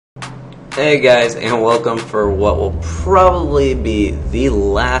Hey guys, and welcome for what will probably be the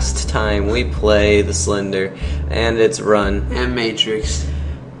last time we play the Slender and its run. And Matrix.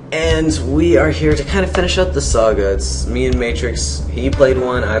 And we are here to kind of finish up the saga. It's me and Matrix. He played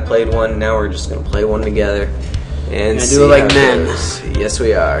one, I played one, now we're just going to play one together. And do it like men. Yes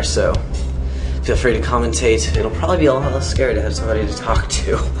we are, so feel free to commentate. It'll probably be a lot less scary to have somebody to talk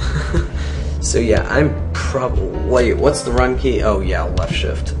to. So yeah, I'm probably... Wait, what's the run key? Oh yeah, left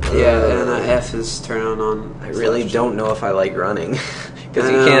shift. Yeah, and F is turn on. I really don't know if I like running. Because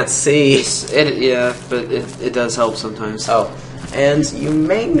you can't see. Yeah, but it does help sometimes. Oh, and you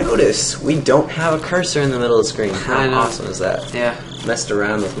may notice we don't have a cursor in the middle of the screen. How awesome is that? Yeah. Messed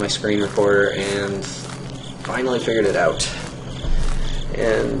around with my screen recorder and finally figured it out.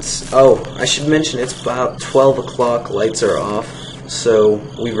 And, oh, I should mention it's about 12 o'clock, lights are off. So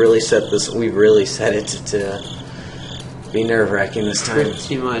we've really set it to be nerve-wracking this time.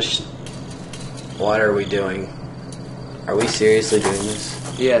 Pretty much. What are we doing? Are we seriously doing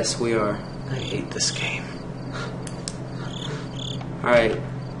this? Yes, we are. I hate this game. Alright.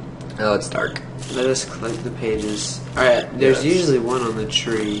 Oh, it's dark. Let us click the pages. Alright, there's usually one on the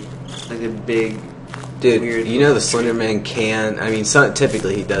tree. Like a big... Dude, weird you know the Slender Man can... I mean,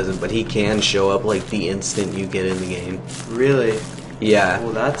 typically he doesn't, but he can show up like the instant you get in the game. Really? Yeah.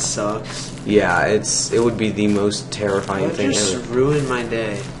 Well, that sucks. Yeah, it would be the most terrifying thing ever. Just ruined my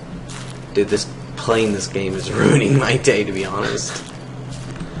day. Dude, playing this game is ruining my day, to be honest.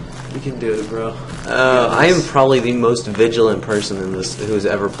 You can do it, bro. I am probably the most vigilant person in this who's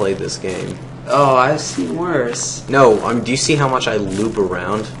ever played this game. Oh, I've seen worse. No, do you see how much I loop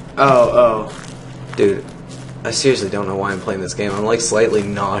around? Oh. Dude, I seriously don't know why I'm playing this game. I'm like slightly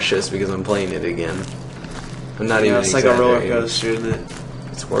nauseous because I'm playing it again. I'm not even it's like a roller coaster, isn't it?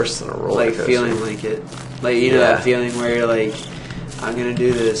 It's worse than a roller coaster. Like feeling like it. Like, you know that feeling where you're like, I'm gonna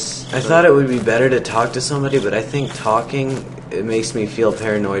do this. I thought it would be better to talk to somebody, but I think talking, it makes me feel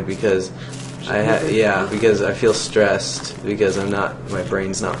paranoid because because I feel stressed because my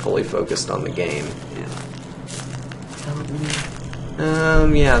brain's not fully focused on the game. Yeah.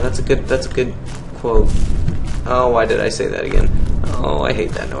 Yeah, that's a good quote. Oh, why did I say that again? Oh, I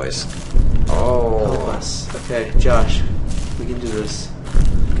hate that noise. Oh. Help us. Okay, Josh, we can do this.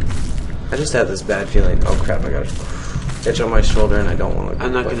 I just have this bad feeling. Oh crap, I got an itch on my shoulder and I don't want to...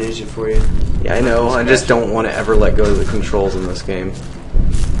 I'm not going to itch it for you. Yeah, I know. I just don't want to ever let go of the controls in this game.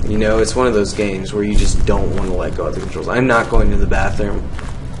 You know, it's one of those games where you just don't want to let go of the controls. I'm not going to the bathroom.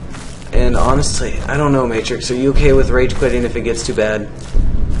 And honestly, I don't know, Matrix. Are you okay with rage quitting if it gets too bad?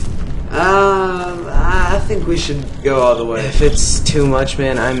 I think we should go all the way. If it's too much,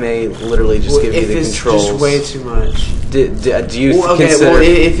 man, I may literally just give you the controls. If it's just way too much. Do you consider... Well,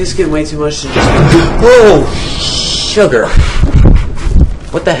 if it's getting way too much, then just... Whoa! Sugar!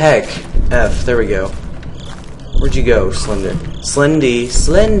 What the heck? F, there we go. Where'd you go, Slender?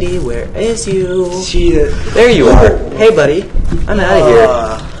 Slendy, where is you? There you are. Hey, buddy. I'm out of here.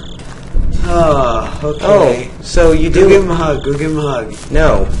 Okay. Oh, so you do... Go give him a hug. Go give him a hug.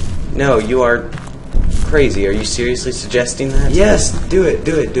 No, you are crazy. Are you seriously suggesting that? Yes, do it.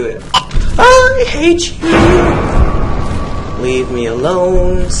 I hate you. Leave me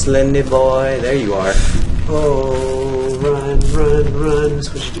alone, Slendy boy. There you are. Oh, run. That's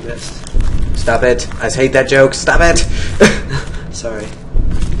what you do best. Stop it. I hate that joke. Stop it. Sorry.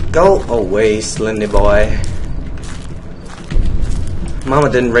 Go away, Slendy boy. Mama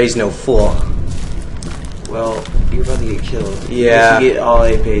didn't raise no fool. Well, you're about to get killed. Yeah. If you get all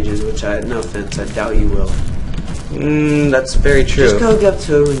 8 pages, which no offense, I doubt you will. That's very true. Just go up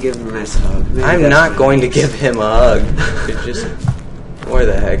to him and give him a nice hug. Maybe I'm not going to give him a hug. Where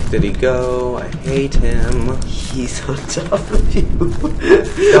the heck did he go? I hate him. He's on top of you.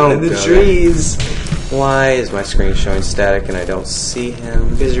 Don't in the go trees. There. Why is my screen showing static and I don't see him?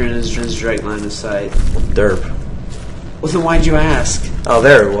 Because you're in his direct line of sight. Derp. Well, then why'd you ask? Oh,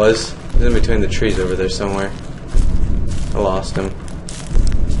 there it was. He's in between the trees over there somewhere. I lost him.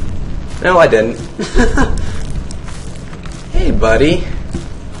 No, I didn't. Hey, buddy.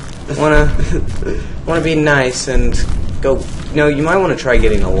 Wanna be nice and go... No, you might want to try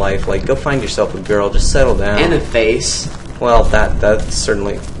getting a life. Like, go find yourself a girl. Just settle down. And a face. Well, that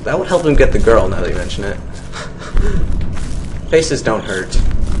certainly... That would help him get the girl, now that you mention it. Faces don't hurt.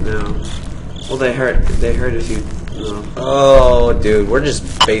 No. Well, they hurt. They hurt if you... No. Oh, dude, we're just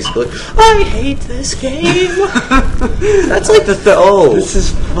basically... I hate this game! That's like the... This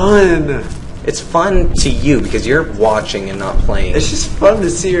is fun! It's fun to you because you're watching and not playing. It's just fun to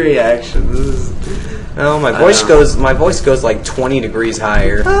see reaction. Oh, my voice goes like 20 degrees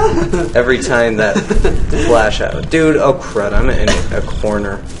higher every time that flash out. Dude, oh crud, I'm in a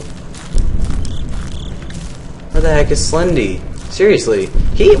corner. Where the heck is Slendy? Seriously,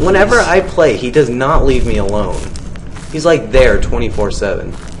 whenever I play, he does not leave me alone. He's like there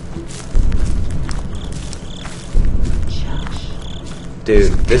 24/7.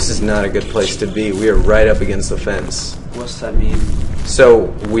 Dude, this is not a good place to be. We are right up against the fence. What's that mean? So,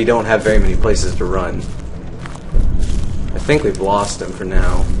 we don't have very many places to run. I think we've lost him for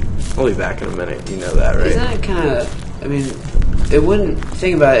now. We'll be back in a minute. You know that, right? Isn't that kind of... I mean, it wouldn't...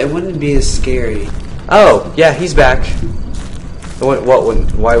 Think about it. It wouldn't be as scary. Oh, yeah, he's back.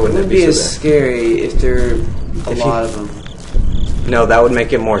 Why wouldn't it be as scary if there are a lot of them? No, that would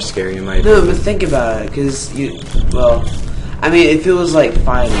make it more scary, in my No, opinion. but think about it, because well, I mean, if it was like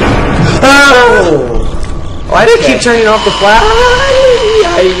fighting. Oh! Why do I keep turning off the flash?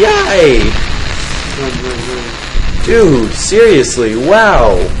 Run. Dude, seriously,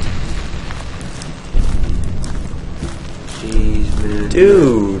 wow. Jeez, man.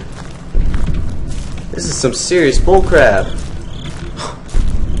 Dude. This is some serious bullcrap.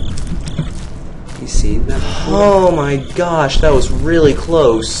 You seen that before? Oh my gosh, that was really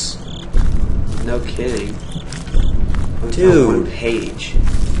close. No kidding. Dude. On one page.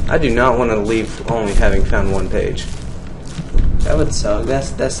 I do not want to leave only having found one page. That would suck. That's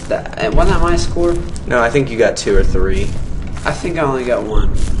that. Wasn't that my score? No, I think you got 2 or 3. I think I only got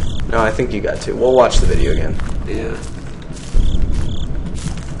 1. No, I think you got 2. We'll watch the video again. Yeah.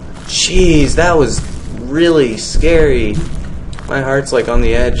 Jeez, that was really scary. My heart's like on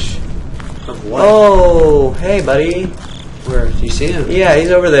the edge. Of what? Oh, hey, buddy. Where? Do you see him? Yeah,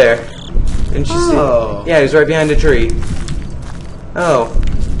 he's over there. Didn't you Oh. see? Yeah, he's right behind a tree. Oh,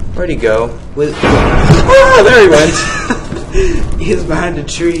 where'd he go? Oh, there he went. He's behind a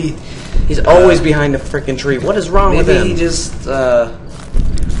tree. He's always behind a freaking tree. What is wrong with him? Maybe he just,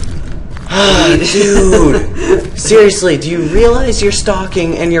 Dude, seriously, do you realize you're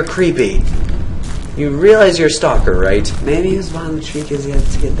stalking and you're creepy? You realize you're a stalker, right? Maybe he was behind the tree because he had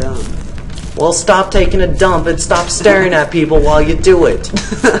to get down. Well, stop taking a dump and stop staring at people while you do it.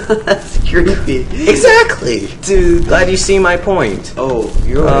 That's creepy. Exactly. Dude. Glad you see my point. Oh,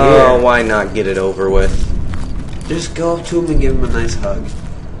 you're over Oh, here. why not get it over with? Just go up to him and give him a nice hug.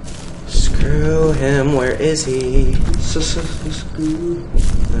 Screw him, where is he? Screw.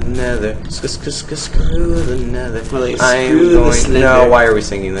 The nether. Screw the nether. Well, like, I'm screw the going. Slender. No, why are we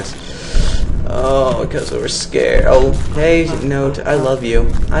singing this? Oh, because we're scared. Oh, hey, note. I love you.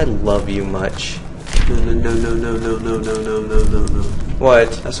 I love you much. No.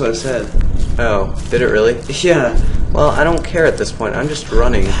 What? That's what I said. Oh, did it really? Yeah. Well, I don't care at this point. I'm just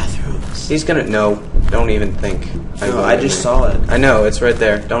running. Bathrooms. He's gonna. No, don't even think. No, I just saw it. I know, it's right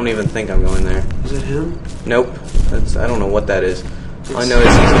there. Don't even think I'm going there. Is it him? Nope. I don't know what that is. All I know is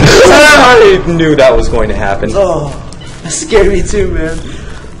I knew that was going to happen. Oh, that scared me too, man.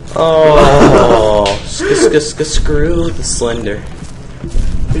 Oh, screw the Slender.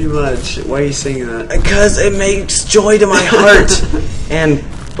 Pretty much. Why are you singing that? Because it makes joy to my heart. And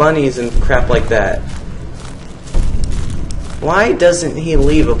bunnies and crap like that. Why doesn't he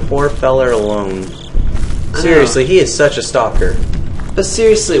leave a poor feller alone? Seriously, he is such a stalker. But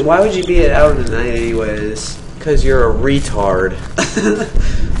seriously, why would you be out in the night anyways? Because you're a retard.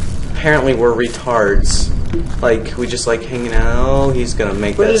 Apparently we're retards. Like, we just like hanging out. Oh, he's gonna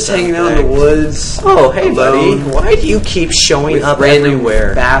make We're that just sound hanging out in effect. the woods. Oh, hey, buddy. alone. Why do you keep showing With up random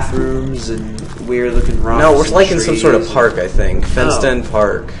everywhere? bathrooms and weird looking rocks. No, we're and like in some sort of trees park, I think. Fenced-in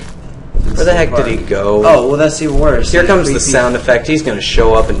park. Where the heck did he go? Oh, well, that's even worse. Here comes the Creepy. sound effect. He's going to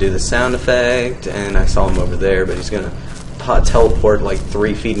show up and do the sound effect, and I saw him over there, but he's going to teleport like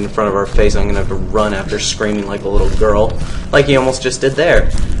 3 feet in front of our face. I'm going to have to run after screaming like a little girl, like he almost just did there.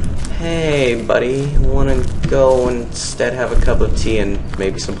 Hey, buddy, want to go instead have a cup of tea and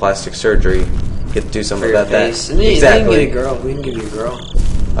maybe some plastic surgery? Get to do something For your about that. face. And then Exactly. You can get a girl. We can give you a girl.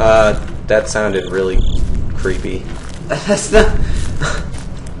 That sounded really creepy. That's not...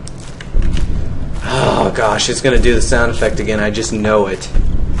 Oh gosh, it's gonna do the sound effect again. I just know it.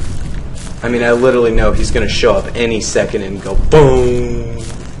 I mean, I literally know he's gonna show up any second and go boom.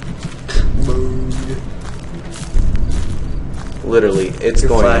 Boom. Literally, it's Your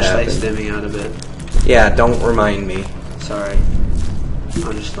going to flashlight's happen. dimming out a bit. Yeah, don't remind me. Sorry.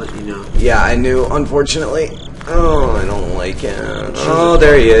 I'll just let you know. Yeah, I knew, unfortunately. Oh, I don't like him. Oh,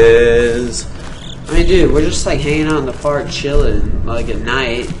 there he is. I mean, dude, we're just like hanging out in the park, chilling, like at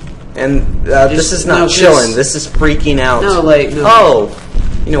night. And this is not no, chilling. just- This is freaking out. No, like, no. Oh,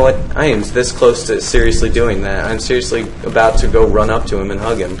 you know what? I am this close to seriously doing that. I'm seriously about to go run up to him and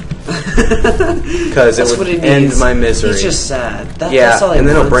hug him. Because it That's what would it end needs. my misery. He's just sad. Yeah, That's all he and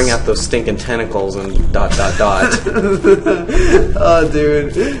then he'll wants. bring out those stinking tentacles and ... Oh,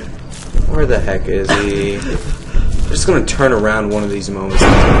 dude. Where the heck is he? I'm just gonna turn around one of these moments.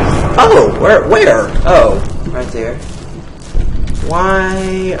 Oh, where? Oh, right there.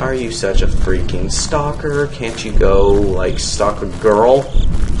 Why are you such a freaking stalker? Can't you go, like, stalk a girl?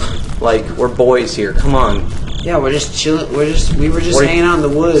 Like, we're boys here, come on. Yeah, we're just chilling, we were just hanging out in the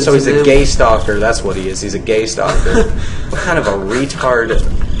woods. So he's a gay stalker, that's what he is, he's a gay stalker. What kind of a retard...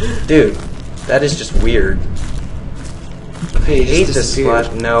 Dude, that is just weird. Okay, he just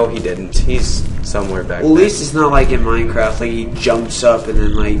no, he didn't. He's somewhere back there. Well, at least it's not like in Minecraft, like he jumps up and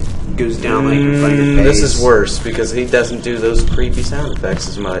then, like, goes down, like, in front of your face. This is worse, because he doesn't do those creepy sound effects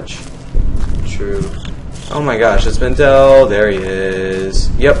as much. True. Oh my gosh, it's been... Oh, there he is.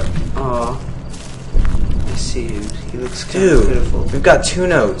 Yep. Aw. I see him. He looks kind Dude, of pitiful. we've got 2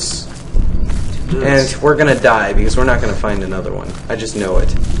 notes. 2 notes. And we're gonna die, because we're not gonna find another one. I just know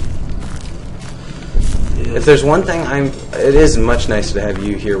it. Yeah. If there's one thing it is much nicer to have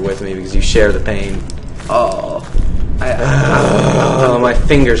you here with me, because you share the pain. Oh. My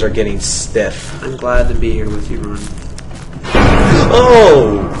fingers are getting stiff. I'm glad to be here with you, Ron.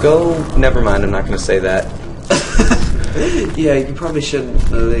 Oh! Never mind, I'm not gonna say that. Yeah, you probably shouldn't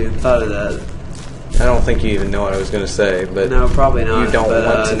have even thought of that. I don't think you even know what I was going to say, but no, probably not. You don't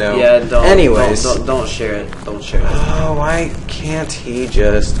want to know. Yeah, don't. Anyways, don't share it. Don't share it. Oh, why can't he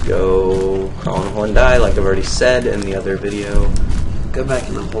just go crawl in a hole and die, like I've already said in the other video? Go back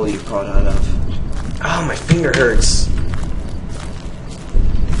in the hole you crawled out of. Oh, my finger hurts.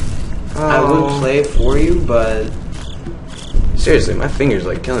 Oh. I would play for you, but seriously, my finger's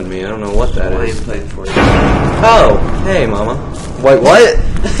like killing me. I don't know what that is. I ain't playing for you. Oh, hey, Mama. Wait, what?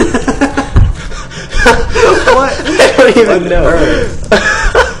 What? I don't even know.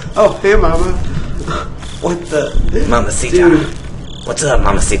 Oh, hey, Mama. What the? Mamacita. Dude. What's up,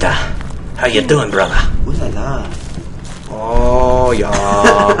 Mamacita? How you doing, brother? Ooh la la. Oh,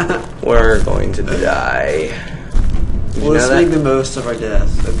 yeah. We're going to die. Well, let's make the most of our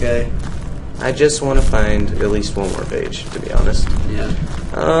death, okay? I just want to find at least one more page, to be honest. Yeah.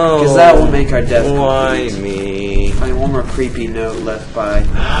 Oh. Because that will make our death Why complete. me? Find one more creepy note left by.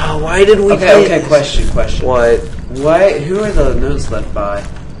 Oh, why did we Okay, question. What? Who are the notes left by?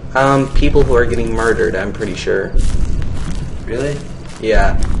 People who are getting murdered, I'm pretty sure. Really?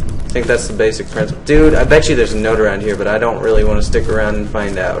 Yeah. I think that's the basic principle. Dude, I bet you there's a note around here, but I don't really want to stick around and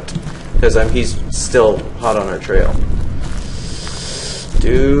find out. Because he's still hot on our trail.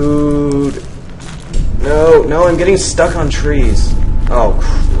 Dude. No, I'm getting stuck on trees. Oh,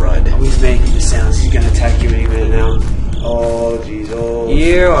 crud. Oh, he's making the sounds. He's going to attack you any minute now. Oh, jeez. Oh.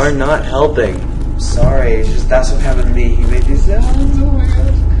 You are not helping. Sorry, it's just that's what happened to me. He made these sounds. Oh, my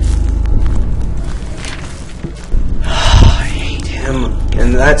gosh. I hate him.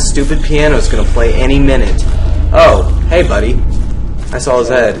 And that stupid piano is going to play any minute. Oh, hey, buddy. I saw his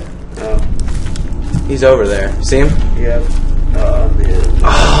head. Oh. He's over there. See him? Yep. Oh, man.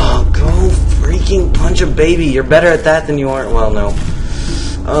 Oh, go freaking punch a baby. You're better at that than you are. Well, no.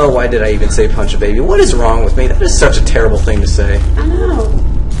 Oh, why did I even say punch a baby? What is wrong with me? That is such a terrible thing to say. I know.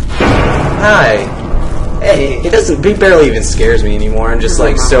 Hi. Hey, he barely even scares me anymore. I'm just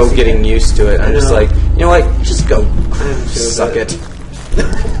like so getting used to it. I'm just like, you know what? Just go suck it.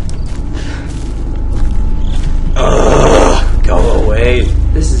 Ugh, go away.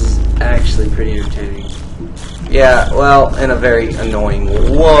 This is actually pretty entertaining. Yeah, well, in a very annoying...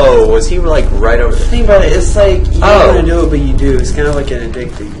 Whoa, was he like right over there? Think about it, it's like, you don't want to do it, but you do. It's kind of like an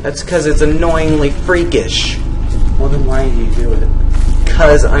addicting. That's because it's annoyingly freakish. Well, then why do you do it?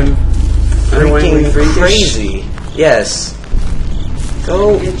 Because I'm Annoyingly freaking freakish? crazy. Yes.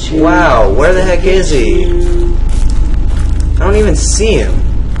 Go... Get you. Wow, where the heck is he? I don't even see him.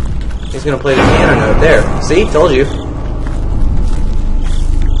 He's going to play the piano note. There. See? Told you.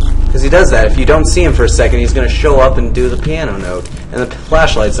 Because he does that. If you don't see him for a second, he's going to show up and do the piano note. And the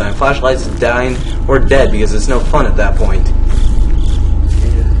flashlight's on. Flashlight's dying or dead because it's no fun at that point.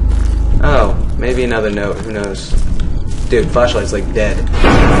 Yeah. Oh, maybe another note. Who knows? Dude, flashlight's like dead.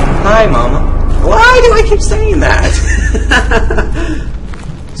 Hi, Mama. Why do I keep saying that?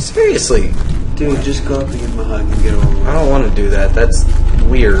 Seriously. Dude, just go up and give him a hug and get over it. I don't want to do that. That's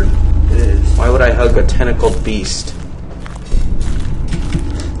weird. It is. Why would I hug a tentacled beast?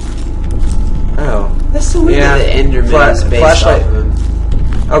 Oh. That's the way Yeah. the Enderman is based flashlight. off of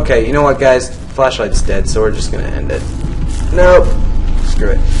him. Okay, you know what, guys? Flashlight's dead, so we're just gonna end it. Nope. Screw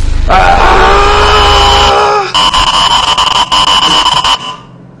it.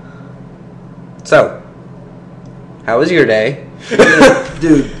 So, how was your day?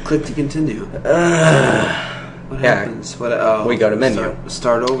 Dude, click to continue. What happens? What? Oh, we go to menu.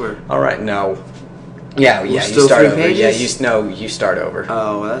 Start over. Alright, no. Yeah, We're yeah, still you start 3 over. pages? Yeah, you start over.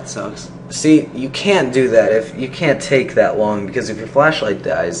 Oh, that sucks. See, you can't do that. If you can't take that long, because if your flashlight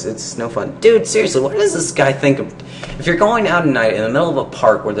dies, it's no fun. Dude, seriously, what does this guy think of? If you're going out at night in the middle of a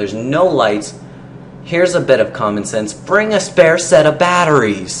park where there's no lights, here's a bit of common sense: bring a spare set of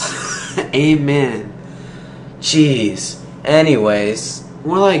batteries. Amen. Jeez. Anyways,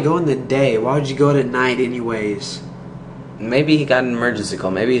 More like go in the day. Why would you go at night anyways? maybe he got an emergency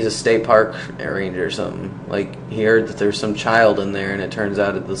call. Maybe he's a state park ranger or something. Like, he heard that there's some child in there, and it turns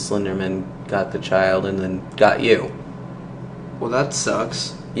out that the Slender Man got the child and then got you. Well, that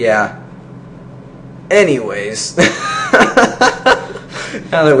sucks. Yeah. Anyways. Now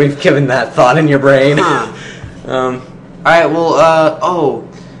that we've given that thought in your brain. Huh. Alright, well,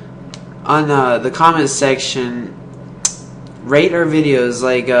 on the comments section, rate our videos,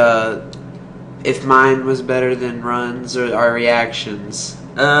 like, if mine was better than Run's or our reactions.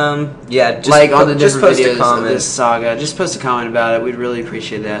 Yeah, just like on the just different post a videos of comment. this saga. Just post a comment about it. We'd really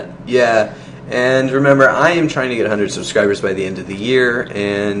appreciate that. Yeah, and remember, I am trying to get 100 subscribers by the end of the year,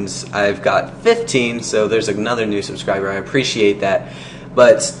 and I've got 15, so there's another new subscriber. I appreciate that.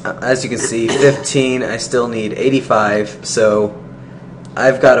 But as you can see, 15, I still need 85, so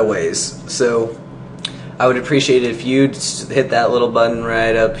I've got a ways. So I would appreciate it if you'd hit that little button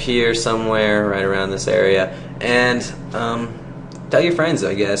right up here somewhere, right around this area, and tell your friends,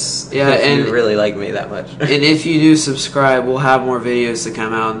 I guess, Yeah, if and you really like me that much. And if you do subscribe, we'll have more videos to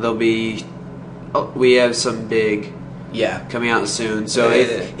come out, and they'll be. We have some big Yeah. coming out soon. So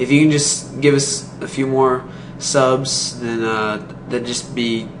Yeah, if you can just give us a few more subs, then that'd just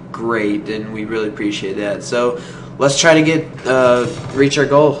be great, and we really appreciate that. So let's try to get reach our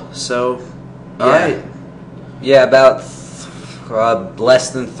goal. So all right. Yeah, about less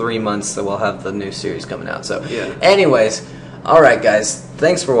than 3 months that we'll have the new series coming out. So, Yeah. anyways, all right, guys.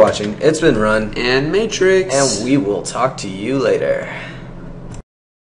 Thanks for watching. It's been Run, And Matrix. and we will talk to you later.